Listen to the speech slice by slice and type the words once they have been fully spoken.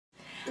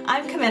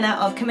I'm Camilla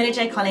of Camilla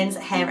J Collins,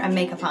 hair and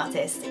makeup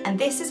artist, and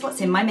this is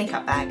what's in my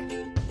makeup bag.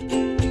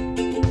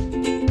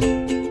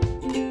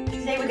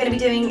 Today we're going to be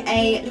doing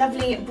a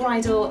lovely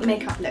bridal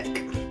makeup look.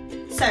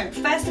 So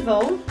first of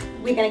all,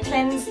 we're going to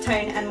cleanse,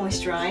 tone and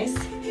moisturise.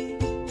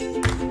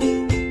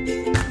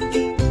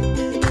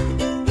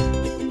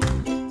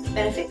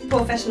 Benefit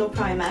Professional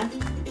Primer.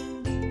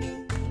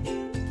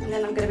 And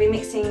then I'm going to be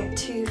mixing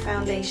two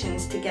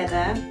foundations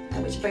together,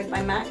 which are both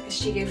by MAC,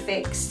 Studio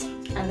Fix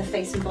and the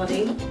Face and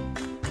Body.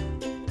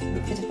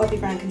 A bit of Bobbi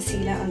Brown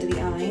concealer under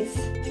the eyes.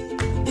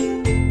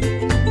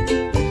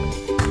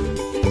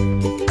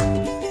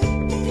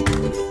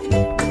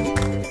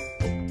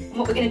 And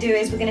what we're going to do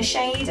is we're going to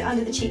shade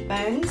under the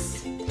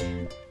cheekbones,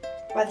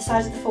 by the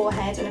sides of the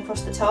forehead and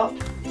across the top,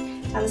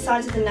 and the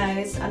sides of the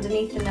nose,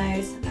 underneath the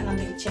nose and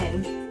under the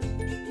chin.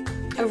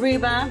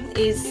 Aruba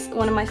is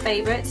one of my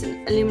favourites,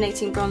 an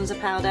illuminating bronzer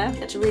powder.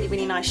 It's a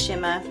really nice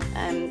shimmer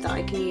that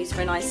I can use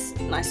for a nice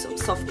sort of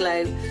soft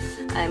glow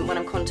when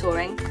I'm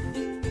contouring.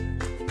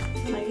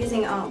 I'm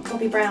using our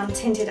Bobbi Brown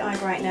tinted eye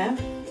brightener.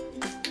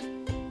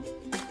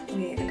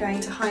 We are going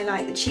to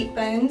highlight the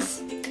cheekbones,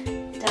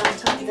 down the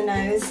top of the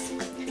nose,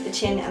 the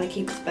chin and the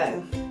cupid's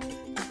bow.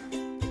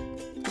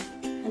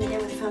 And again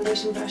with the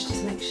foundation brush,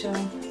 just make sure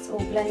it's all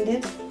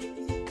blended.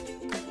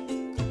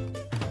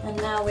 And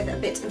now with a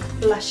bit of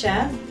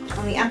blusher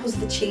on the apples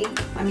of the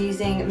cheek, I'm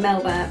using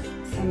Melba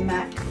from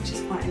MAC, which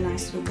is quite a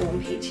nice sort of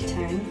warm peachy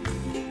tone.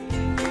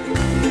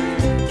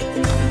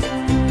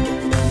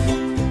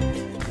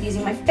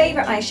 Using my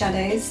favourite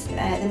eyeshadows,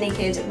 the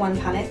Naked One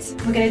palette.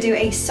 We're going to do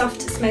a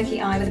soft smoky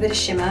eye with a bit of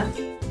shimmer.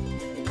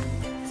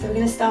 So we're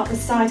going to start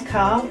with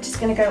Sidecar, which is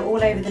going to go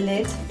all over the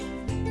lid.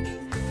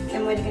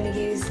 Then we're going to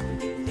use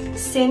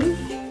Sin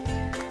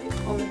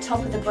on the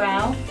top of the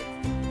brow.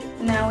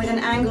 Now with an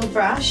angled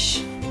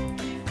brush,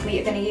 we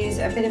are going to use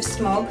a bit of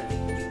smog. So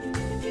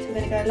we're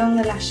going to go along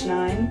the lash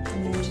line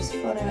and then just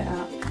follow it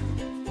up.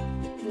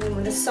 And then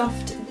with a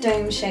soft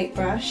dome-shaped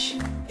brush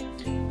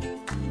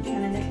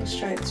and then little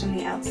strokes from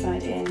the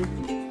outside in, I'm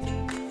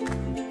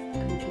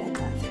going to blend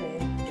that through.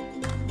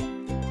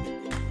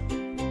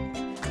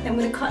 Then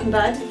with a cotton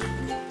bud,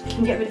 you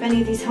can get rid of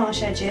any of these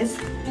harsh edges.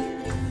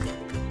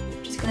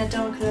 I'm just going to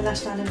darken the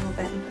lash line a little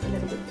bit and put a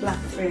little bit of black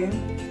through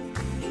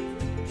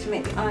to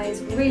make the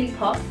eyes really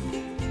pop.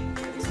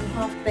 Some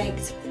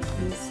half-baked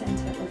in the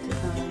centre of the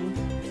eye.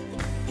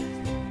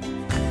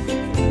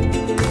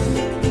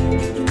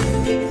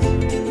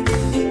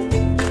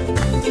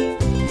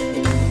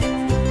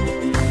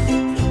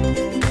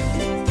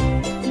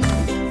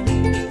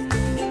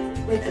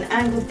 With an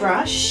angled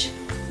brush,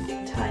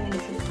 tiny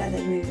little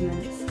feathered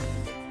movements.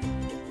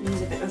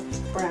 Use a bit of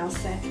brow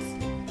set.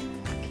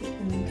 Keep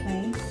them in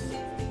place.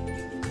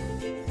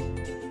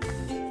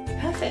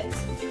 Perfect.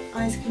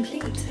 Eyes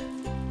complete.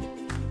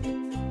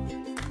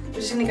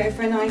 We're just going to go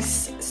for a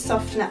nice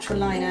soft natural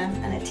liner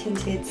and a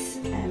tinted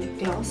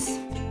gloss.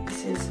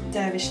 This is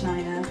Dervish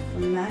Liner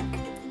from MAC.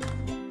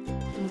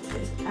 And this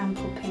is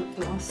Ample Pink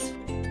Gloss.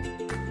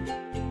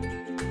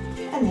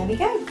 And there we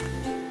go.